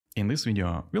In this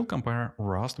video, we'll compare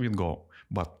Rust with Go,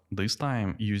 but this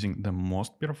time using the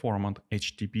most performant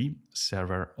HTTP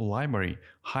server library,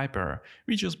 Hyper,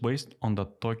 which is based on the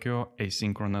Tokyo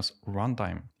asynchronous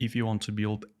runtime. If you want to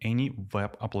build any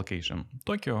web application,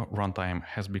 Tokyo runtime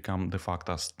has become de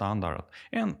facto standard,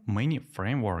 and many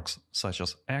frameworks such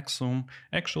as Exum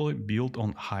actually build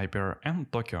on Hyper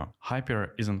and Tokyo.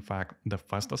 Hyper is in fact the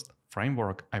fastest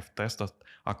framework I've tested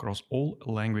across all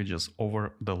languages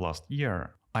over the last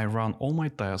year. I run all my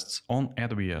tests on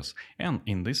AWS, and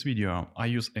in this video I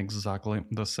use exactly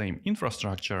the same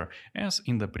infrastructure as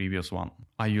in the previous one.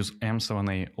 I use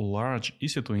M7A large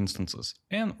EC2 instances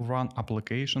and run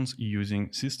applications using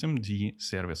systemd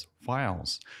service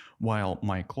files, while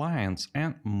my clients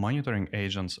and monitoring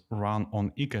agents run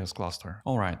on EKS cluster.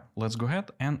 Alright, let's go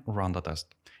ahead and run the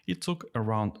test. It took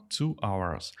around 2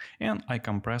 hours, and I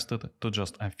compressed it to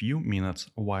just a few minutes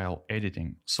while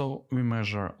editing. So we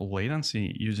measure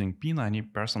latency using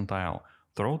P90 percentile,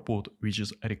 throughput, which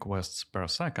is requests per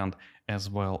second, as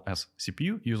well as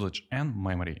CPU usage and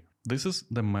memory. This is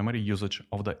the memory usage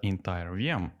of the entire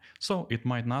VM, so it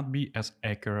might not be as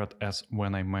accurate as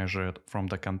when I measure it from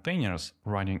the containers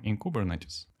running in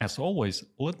Kubernetes. As always,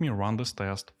 let me run this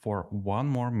test for 1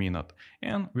 more minute,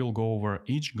 and we'll go over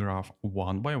each graph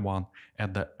one by one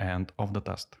at the end of the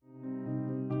test.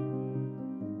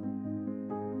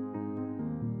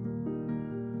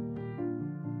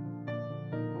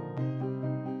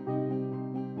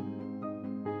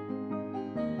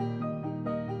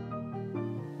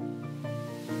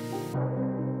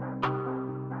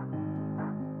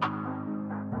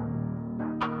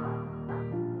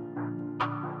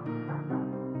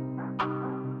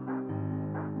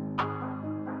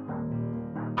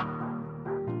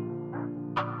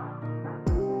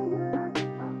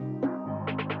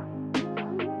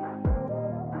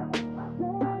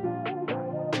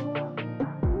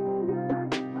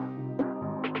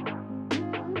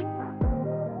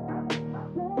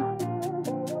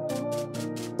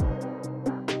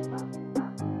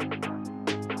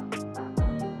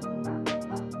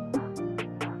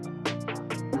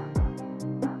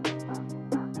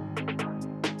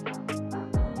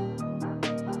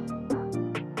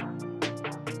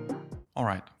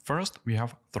 Alright, first we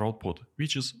have throughput,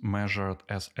 which is measured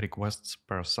as requests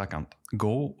per second.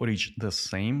 Go reached the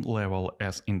same level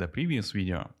as in the previous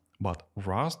video, but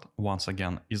Rust once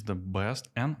again is the best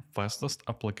and fastest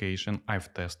application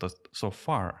I've tested so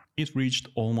far. It reached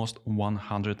almost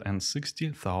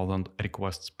 160,000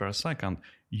 requests per second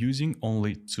using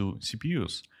only 2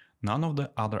 CPUs. None of the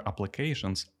other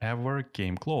applications ever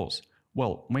came close.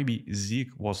 Well, maybe Zeek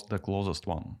was the closest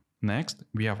one. Next,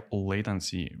 we have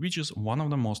latency, which is one of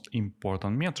the most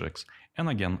important metrics, and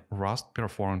again, Rust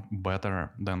performed better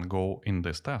than Go in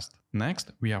this test.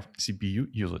 Next, we have CPU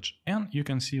usage, and you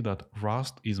can see that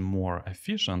Rust is more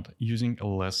efficient using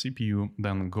less CPU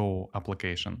than Go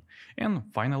application.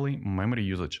 And finally, memory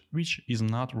usage, which is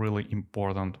not really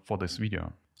important for this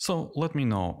video. So let me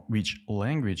know which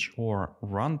language or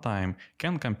runtime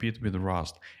can compete with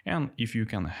Rust, and if you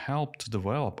can help to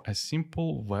develop a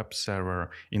simple web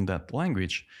server in that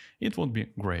language, it would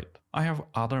be great. I have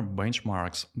other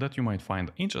benchmarks that you might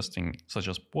find interesting, such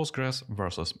as Postgres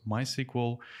versus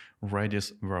MySQL,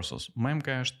 Redis versus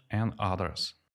Memcached, and others.